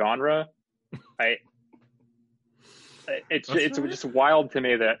same genre? It's just wild to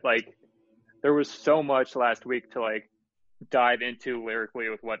me that like there was so much last week to like dive into lyrically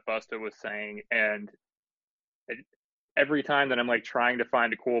with what Busta was saying, and every time that I'm like trying to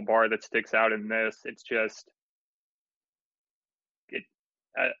find a cool bar that sticks out in this, it's just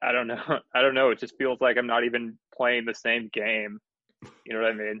I don't know. I don't know. It just feels like I'm not even playing the same game. You know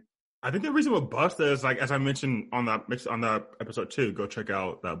what I mean? I think the reason with Busta is, like, as I mentioned on that episode 2, go check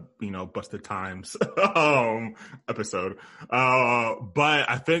out that, Busta Times episode. But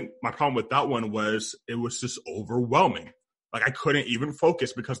I think my problem with that one was it was just overwhelming. Like, I couldn't even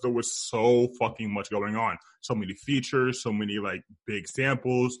focus because there was so fucking much going on. So many features, so many, like, big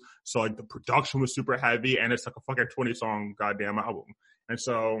samples. So, like, the production was super heavy, and it's like a fucking 20-song goddamn album. And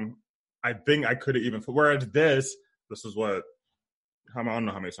so I think I couldn't even, whereas this is what, I don't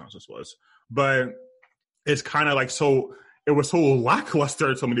know how many songs this was, but it's kind of like, so it was so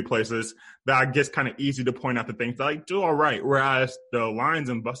lackluster in so many places that it gets kind of easy to point out the things that I do all right. Whereas the lines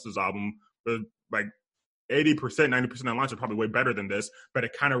in Busta's album, like 80%, 90% of the lines are probably way better than this, but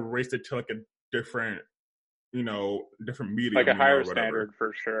it kind of raised it to like a different, different medium. Like a higher standard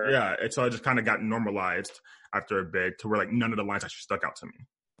for sure. Yeah. And so it just kind of got normalized after a bit to where like none of the lines actually stuck out to me.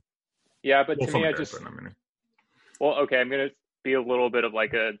 Yeah. But to me, well, okay, I'm going to be a little bit of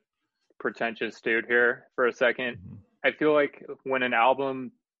like a pretentious dude here for a second. I feel like when an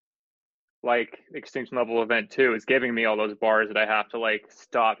album like Extinction Level Event 2 is giving me all those bars that I have to like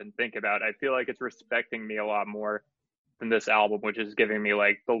stop and think about, I feel like it's respecting me a lot more than this album, which is giving me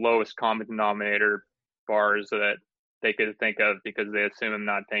like the lowest common denominator bars that they could think of because they assume I'm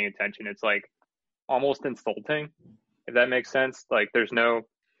not paying attention. It's like almost insulting, if that makes sense. Like there's no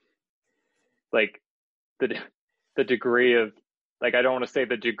like the degree of like, I don't want to say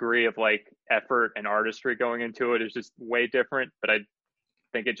the degree of like effort and artistry going into it is just way different, but I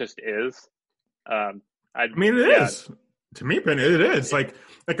think it just is. I mean, it is. To me, Ben, it is. Like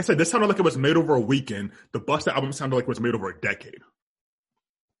I said, this sounded like it was made over a weekend. The Busta album sounded like it was made over a decade.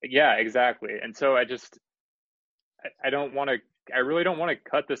 Yeah, exactly. And so I really don't want to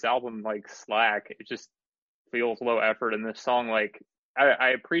cut this album like slack. It just feels low effort. And this song, like, I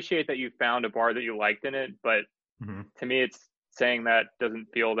appreciate that you found a bar that you liked in it, but to me, it's saying that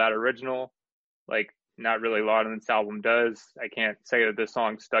doesn't feel that original. Like, not really a lot of this album does. I can't say that this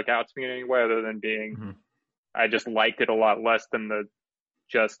song stuck out to me in any way other than being, I just liked it a lot less than the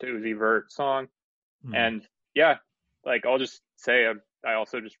Just Uzi Vert song. And yeah, like, I'll just say I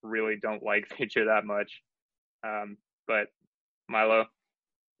also just really don't like Future that much. But Milo.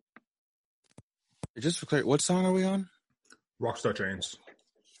 Just for clarity, what song are we on? Rockstar Chains.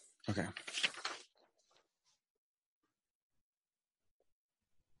 Okay.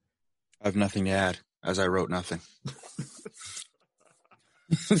 I have nothing to add, as I wrote nothing.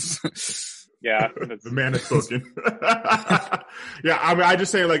 Yeah. The man has spoken. Yeah, I mean, I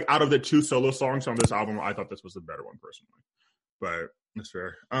just say, like, out of the two solo songs on this album, I thought this was the better one, personally. But that's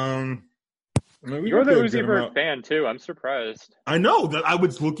fair. I mean, you're the Uzi Vert fan, too. I'm surprised. I know that I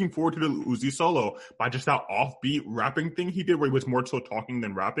was looking forward to the Uzi solo, but just that offbeat rapping thing he did where he was more so talking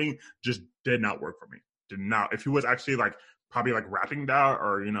than rapping just did not work for me. Did not. If he was actually, like, probably, like, rapping that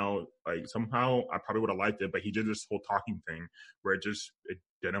or, you know, like, somehow I probably would have liked it, but he did this whole talking thing where it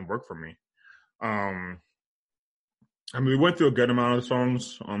didn't work for me. I mean, we went through a good amount of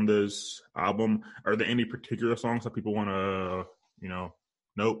songs on this album. Are there any particular songs that people want to, you know,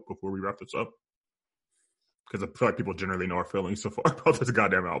 note before we wrap this up? Because I feel like people generally know our feelings so far about this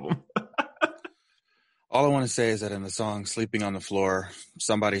goddamn album. All I want to say is that in the song Sleeping on the Floor,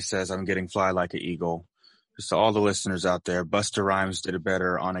 somebody says, I'm getting fly like an eagle. Just to all the listeners out there, Busta Rhymes did it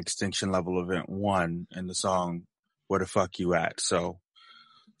better on Extinction Level Event 1 in the song Where the Fuck You At? So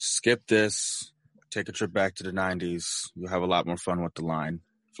skip this, take a trip back to the 90s. You'll have a lot more fun with the line,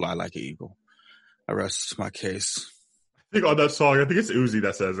 fly like an eagle. I rest my case. I think on that song, I think it's Uzi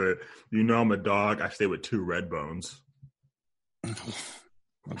that says it. You know I'm a dog, I stay with 2 red bones.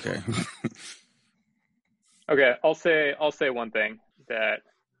 Okay. Okay, I'll say one thing that,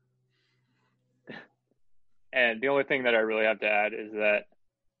 and the only thing that I really have to add is that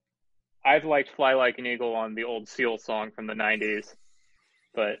I've liked Fly Like an Eagle on the old Seal song from the 90s.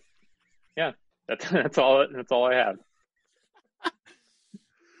 But yeah, that's all I have.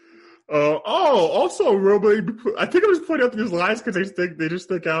 Also, Real Baby Pluto. I think I was pointing out these lines because they just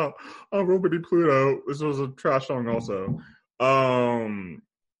stick out. Real Baby Pluto. This was a trash song also. I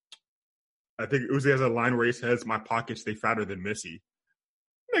think Uzi has a line where he says, "My pockets stay fatter than Missy."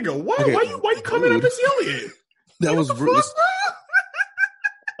 Nigga, what? Okay, why you coming at Missy Elliott? That was rude.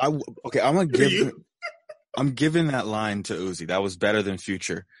 I'm giving that line to Uzi. That was better than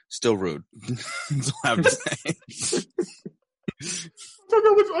Future. Still rude. That's all I have to say.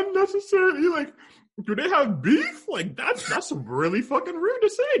 That was unnecessary. Like, do they have beef? Like, that's really fucking rude to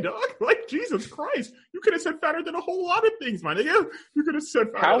say, dog. Like, Jesus Christ. You could have said fatter than a whole lot of things, my nigga. You could have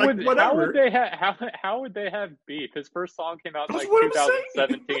said fatter, how would they have beef? His first song came out in like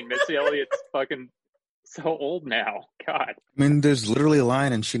 2017. Missy Elliott's fucking so old now. God. I mean, there's literally a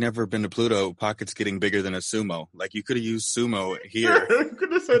line and She Never Been to Pluto, pockets getting bigger than a sumo. Like, you could have used sumo here. You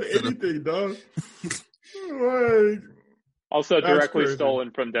could have said anything, dog. Like, also directly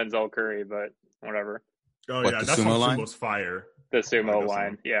stolen from Denzel Curry, but whatever. Oh, what, yeah, the that's sumo on line? Sumo's fire. The sumo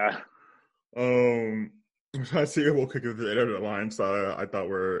line, yeah. I see we'll kick it to the end of the line, so I thought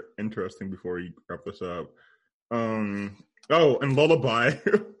were interesting before we wrap this up. And Lullaby.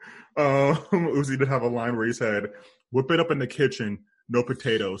 Uzi did have a line where he said, "Whip it up in the kitchen, no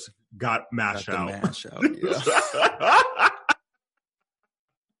potatoes, got mash out." Mash out,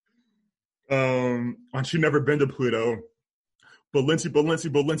 yeah. And She Never Been to Pluto. Balenci.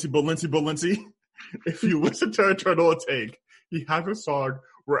 If you listen to Eternal Take, he has a song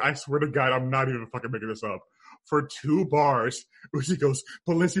where I swear to God, I'm not even fucking making this up. For 2 bars, Uzi goes,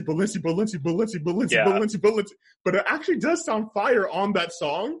 Balenci. But it actually does sound fire on that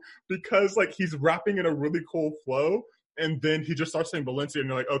song because, like, he's rapping in a really cool flow. And then he just starts saying Valencia, and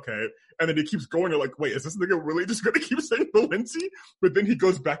you're like, okay. And then he keeps going. You're like, wait, is this nigga really just going to keep saying Valencia? But then he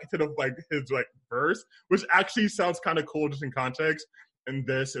goes back into his verse, which actually sounds kind of cool just in context. And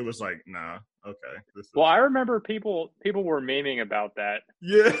this, it was like, nah, okay. Well, I remember people were memeing about that.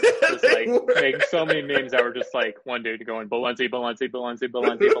 Yeah. Just like making so many memes that were just like one dude going Valencia. I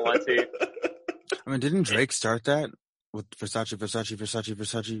mean, didn't Drake start that with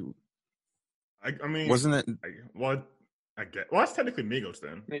Versace? I mean, wasn't it? I get. Well, that's technically Migos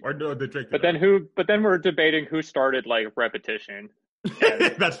then. Or did Drake? But then we're debating who started like repetition.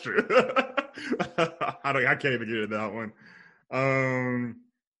 That's true. I can't even get into that one.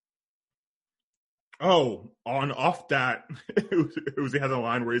 Off that, Uzi has a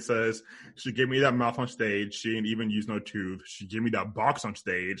line where he says, "She gave me that mouth on stage. She ain't even use no tooth. She gave me that box on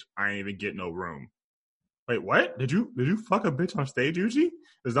stage. I ain't even get no room." Wait, what? Did you fuck a bitch on stage, Uzi?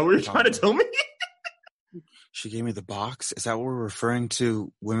 Is that what you're trying to tell me? She gave me the box? Is that what we're referring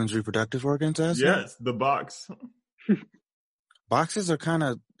to women's reproductive organs as? Yes, the box. Boxes are kind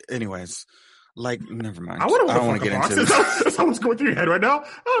of, anyways, like, never mind. I don't want to get into this. That's what's going through your head right now.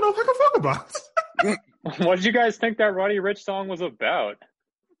 I don't know if I can fuck a box. What did you guys think that Roddy Ricch song was about?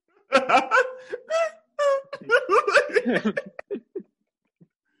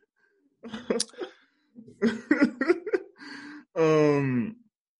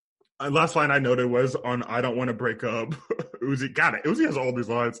 Last line I noted was on "I Don't Want to Break Up." Uzi got it. Uzi has all these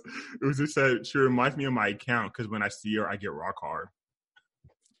lines. Uzi said, "She reminds me of my account because when I see her, I get rock hard."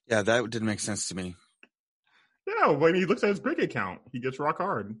 Yeah, that didn't make sense to me. Yeah, when he looks at his bank account, he gets rock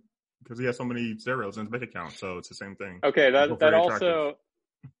hard because he has so many zeros in his bank account. So it's the same thing. Okay, that also.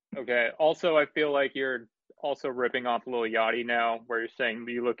 Okay, also I feel like you're also ripping off Lil Yachty now, where you're saying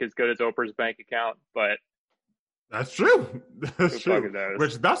you look as good as Oprah's bank account, but. That's true. That's true.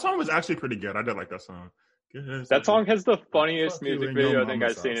 Which that song was actually pretty good. I did like that song. That song has the funniest music video I think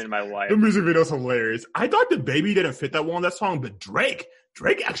I've seen in my life. The music video's hilarious. I thought the baby didn't fit that well in that song, but Drake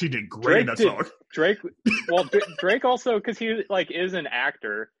actually did great in that song. Drake also, because he like is an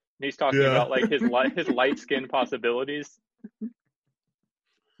actor, and he's talking about like his light skin possibilities.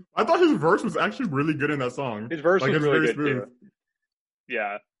 I thought his verse was actually really good in that song. His verse was really good too.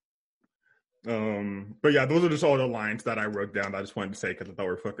 Yeah. But yeah, those are just all the lines that I wrote down that I just wanted to say because I thought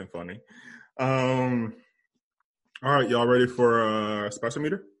were fucking funny. All right, y'all ready for Spicy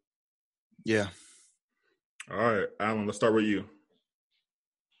Meter? Yeah. All right, Alan, let's start with you.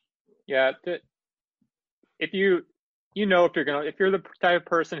 Yeah, if you're the type of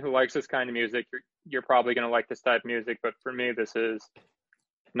person who likes this kind of music, you're probably gonna like this type of music. But for me, this is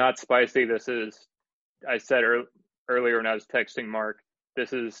not spicy. This is, I said earlier when I was texting Mark,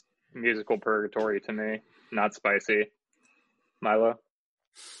 this is musical purgatory to me, not spicy. Milo?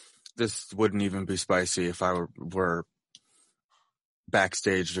 This wouldn't even be spicy if I were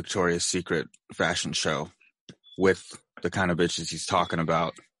backstage Victoria's Secret fashion show with the kind of bitches he's talking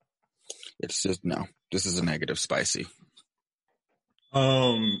about. It's just, no, this is a negative spicy.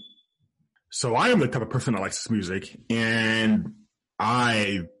 So I am the type of person that likes this music, and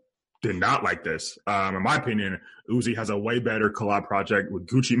I did not like this. In my opinion, Uzi has a way better collab project with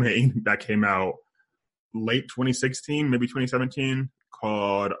Gucci Mane that came out late 2016, maybe 2017,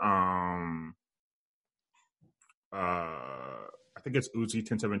 called I think it's Uzi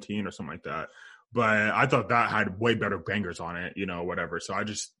 1017 or something like that. But I thought that had way better bangers on it, whatever. So I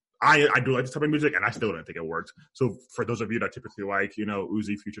do like this type of music, and I still didn't think it worked. So for those of you that typically like,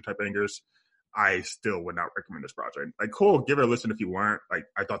 Uzi Future type bangers, I still would not recommend this project. Like, cool, give it a listen if you want. Like,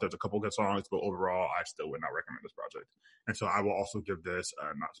 I thought there's a couple good songs, but overall, I still would not recommend this project. And so I will also give this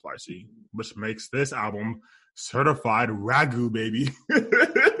not spicy, which makes this album certified ragu, baby.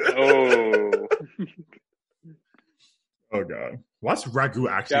 Oh. Oh, God. What's ragu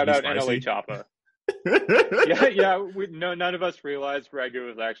actually? Shout out spicy? NLE Choppa. Yeah. None of us realized ragu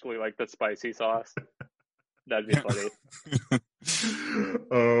was actually like the spicy sauce. That'd be funny.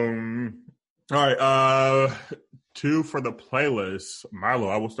 All right, 2 for the playlist. Milo,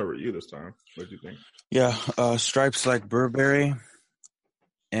 I will start with you this time. What do you think? Yeah, Stripes Like Burberry,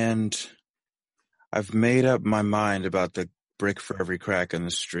 and I've made up my mind about the brick for every crack in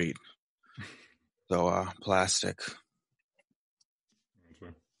the street. So, Plastic.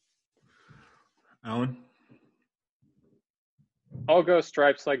 Alan? I'll go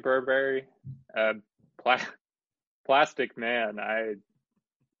Stripes Like Burberry. Plastic Man,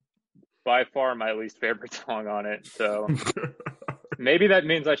 by far my least favorite song on it, so maybe that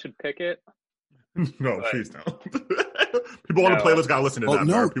means I should pick it. No, please don't. People on the playlist gotta listen to that.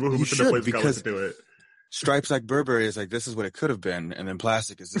 No, people who listen to the playlist gotta listen to it. Stripes Like Burberry is like, this is what it could have been, and then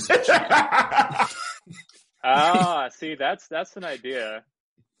Plastic is this. See, that's an idea.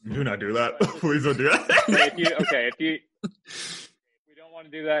 Do not do that. Please don't do that. If we don't want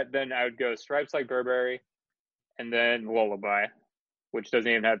to do that, then I would go Stripes Like Burberry, and then Lullaby, which doesn't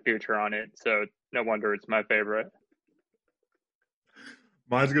even have Future on it, so no wonder it's my favorite.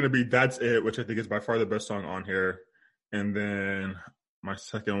 Mine's gonna be That's It, which I think is by far the best song on here, and then my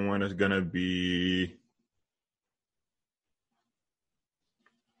second one is gonna be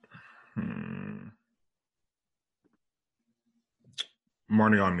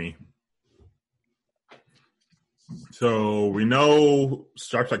Morning on Me. So we know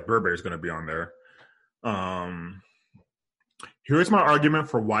Stripes Like Burberry is going to be on there. Here's my argument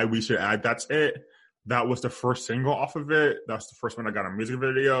for why we should add That's It. That was the first single off of it. That's the first one I got a music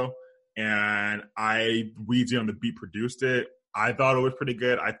video. And Weezy on the beat produced it. I thought it was pretty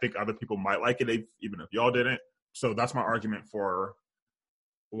good. I think other people might like it, even if y'all didn't. So that's my argument for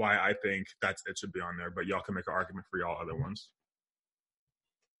why I think That's It should be on there. But y'all can make an argument for y'all other ones.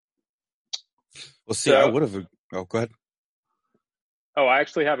 Well, see, I would have. Oh, go ahead. Oh, I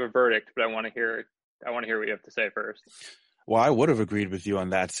actually have a verdict, but I want to hear what you have to say first. Well, I would have agreed with you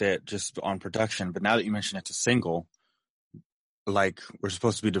on That's It, just on production. But now that you mention it's a single, like, we're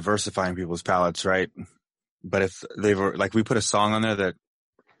supposed to be diversifying people's palettes, right? But if we put a song on there that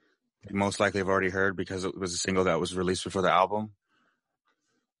most likely have already heard because it was a single that was released before the album.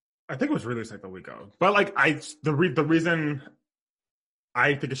 I think it was released like a week ago. But like the reason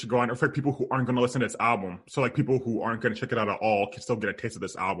I think it should go on for people who aren't going to listen to this album. So like people who aren't going to check it out at all can still get a taste of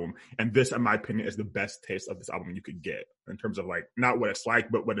this album. And this, in my opinion, is the best taste of this album you could get in terms of like not what it's like,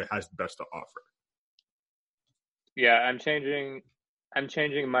 but what it has best to offer. Yeah, I'm changing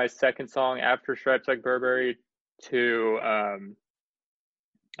my second song after Stripes Like Burberry to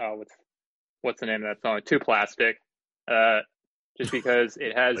what's the name of that song? Too Plastic. Just because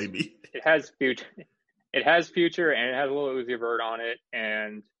it has Future. It has Future and it has Lil Uzi Vert on it,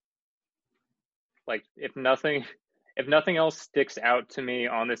 and like if nothing else sticks out to me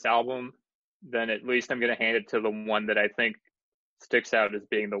on this album, then at least I'm gonna hand it to the one that I think sticks out as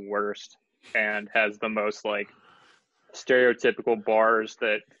being the worst and has the most like stereotypical bars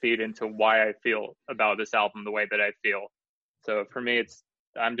that feed into why I feel about this album the way that I feel. So for me,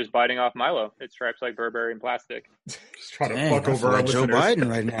 I'm just biting off Milo. It's Stripes Like Burberry and Plastic. Just trying to fuck over our Joe listeners. Biden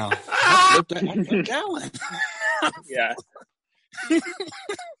right now. Yeah.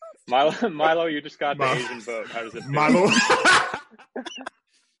 Milo, you just got the Asian vote. How does it feel?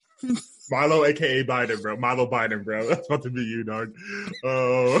 Milo, aka Biden, bro. Milo Biden, bro. That's about to be you, dog.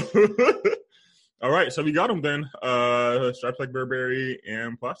 All right, so we got them then. Stripes Like Burberry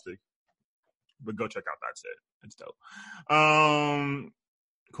and Plastic. But go check out That's It. It's dope.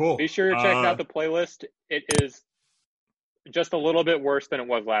 Cool. Be sure to check out the playlist. It is just a little bit worse than it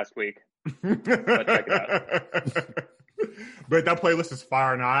was last week. But check it out. But that playlist is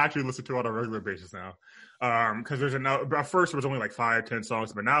fire now. I actually listen to it on a regular basis now. Because at first it was only like 5-10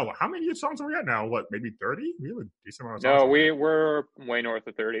 songs, but now how many songs are we at now? What, maybe 30? We have a decent amount of songs. No, we're way north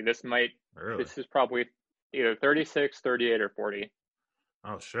of 30. This is probably either 36, 38, or 40.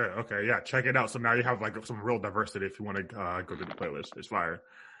 Oh shit. Okay, yeah, check it out. So now you have like some real diversity if you want to go to the playlist. It's fire.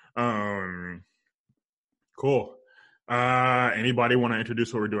 Cool. Anybody want to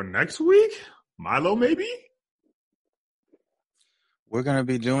introduce what we're doing next week? Milo, maybe? We're going to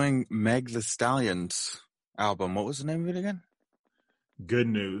be doing Meg Thee Stallion's album. What was the name of it again? Good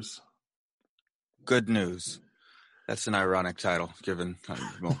News. Good News. That's an ironic title, given,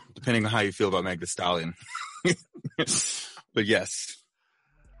 depending on how you feel about Meg Thee Stallion. But yes.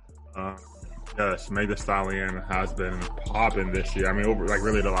 Yes, Meg Thee Stallion has been popping this year. I mean, over like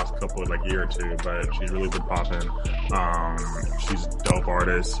really the last couple of like year or two, but she's really been popping. She's a dope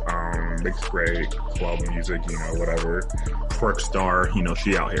artist. Makes great club music, whatever. Twerk star,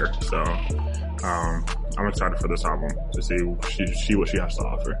 she out here. So, I'm excited for this album to see what she has to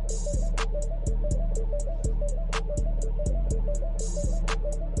offer.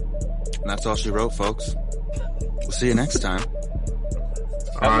 And that's all she wrote, folks. We'll see you next time.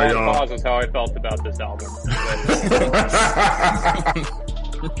 That long pause is how I felt about this album.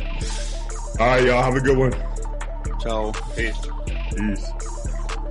 All right, y'all. Have a good one. Ciao. Peace. Peace.